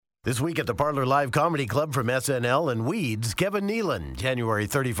This week at the Parlor Live Comedy Club from SNL and Weeds, Kevin Nealon, January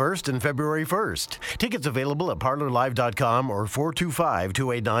 31st and February 1st. Tickets available at parlorlive.com or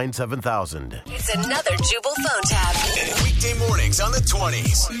 425-289-7000. It's another Jubal phone tab. Weekday mornings on the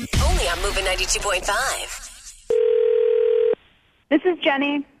 20s. Only on Moving 92.5. This is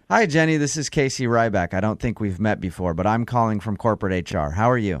Jenny. Hi, Jenny. This is Casey Ryback. I don't think we've met before, but I'm calling from corporate HR. How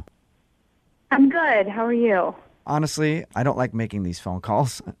are you? I'm good. How are you? Honestly, I don't like making these phone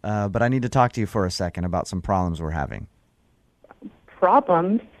calls, but I need to talk to you for a second about some problems we're having.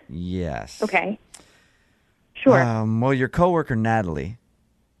 Problems? Yes. Okay. Sure. Well, your coworker, Natalie,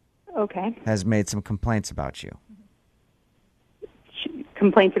 okay. has made some complaints about you.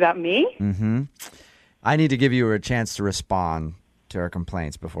 Complaints about me? Mm-hmm. I need to give you a chance to respond to her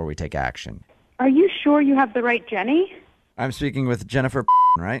complaints before we take action. Are you sure you have the right Jenny? I'm speaking with Jennifer,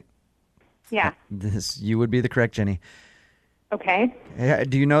 right? Yeah. You would be the correct Jenny. Okay.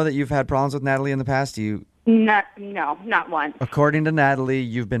 Do you know that you've had problems with Natalie in the past? No, not once. According to Natalie,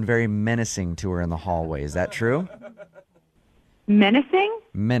 you've been very menacing to her in the hallway. Is that true? Menacing?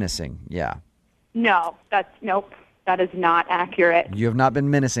 Menacing, yeah. No, nope. That is not accurate. You have not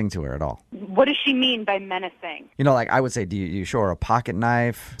been menacing to her at all. What does she mean by menacing? You know, like I would say, do you show her a pocket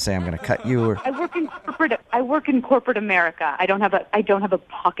knife? Say, I'm going to cut you. Or... I work in corporate America. I don't have a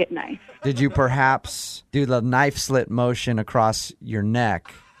pocket knife. Did you perhaps do the knife slit motion across your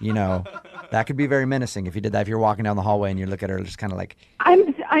neck? You know, that could be very menacing if you did that. If you're walking down the hallway and you look at her, just kind of like.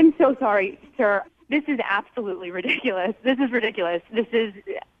 I'm so sorry, sir. This is absolutely ridiculous. This is ridiculous. This is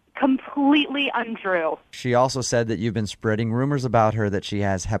completely untrue. She also said that you've been spreading rumors about her that she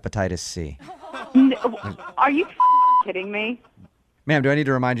has hepatitis C. No, are you kidding me? Ma'am, do I need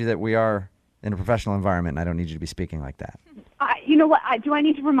to remind you that we are in a professional environment and I don't need you to be speaking like that? You know what? Do I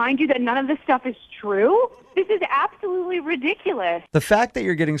need to remind you that none of this stuff is true? This is absolutely ridiculous. The fact that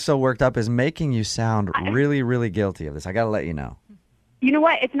you're getting so worked up is making you sound really, really guilty of this. I got to let you know. You know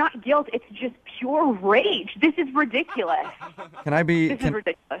what? It's not guilt. It's just pure rage. This is ridiculous. This is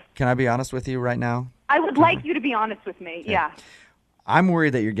ridiculous. Can I be honest with you right now? I would like you to be honest with me. Okay. Yeah. I'm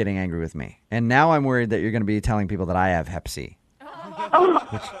worried that you're getting angry with me. And now I'm worried that you're going to be telling people that I have Hep C.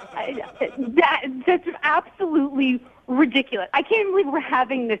 That's absolutely ridiculous. I can't believe we're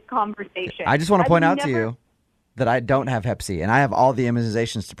having this conversation. I just want to point out to you that I don't have Hep C, and I have all the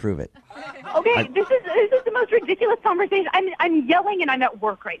immunizations to prove it. Okay, this is the most ridiculous conversation. I'm yelling and I'm at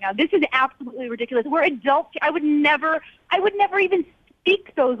work right now. This is absolutely ridiculous. We're adults. I would never even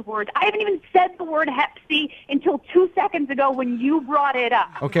speak those words. I haven't even said the word Hep C until 2 seconds ago when you brought it up.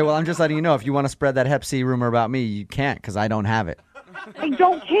 Okay, well, I'm just letting you know if you want to spread that Hep C rumor about me, you can't because I don't have it. I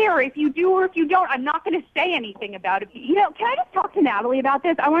don't care if you do or if you don't. I'm not going to say anything about it. You know, can I just talk to Natalie about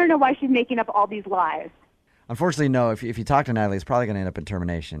this? I want to know why she's making up all these lies. Unfortunately, no. If you talk to Natalie, it's probably going to end up in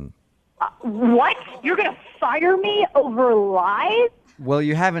termination. What? You're going to fire me over lies? Well,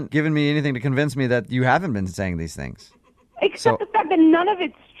 you haven't given me anything to convince me that you haven't been saying these things. Except the fact that none of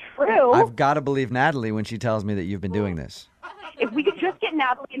it's true. I've got to believe Natalie when she tells me that you've been doing this. If we could just get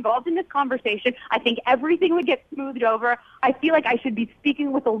Natalie involved in this conversation, I think everything would get smoothed over. I feel like I should be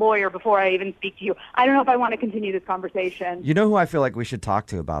speaking with a lawyer before I even speak to you. I don't know if I want to continue this conversation. You know who I feel like we should talk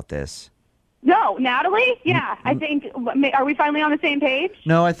to about this? No, Natalie? Yeah, I think, are we finally on the same page?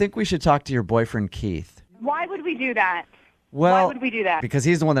 No, I think we should talk to your boyfriend, Keith. Why would we do that? Well, why would we do that? Because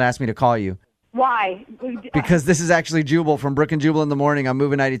he's the one that asked me to call you. Why? Because this is actually Jubal from Brook and Jubal in the Morning. I'm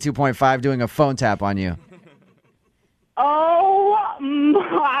moving 92.5 doing a phone tap on you. Oh,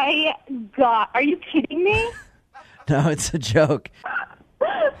 my God. Are you kidding me? No, it's a joke.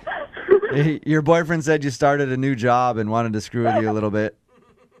 Your boyfriend said you started a new job and wanted to screw with you a little bit.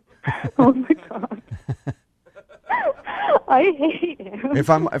 Oh, my God. I hate him. If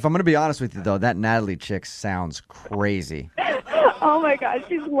I'm going to be honest with you, though, that Natalie chick sounds crazy. Oh, my God.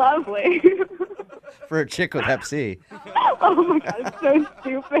 She's lovely. For a chick with Hep C. Oh, my God. It's so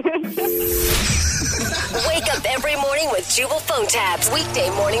stupid. Wake up every morning with Jubal phone tabs.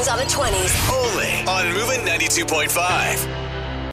 Weekday mornings on the 20s. Only on Moving 92.5.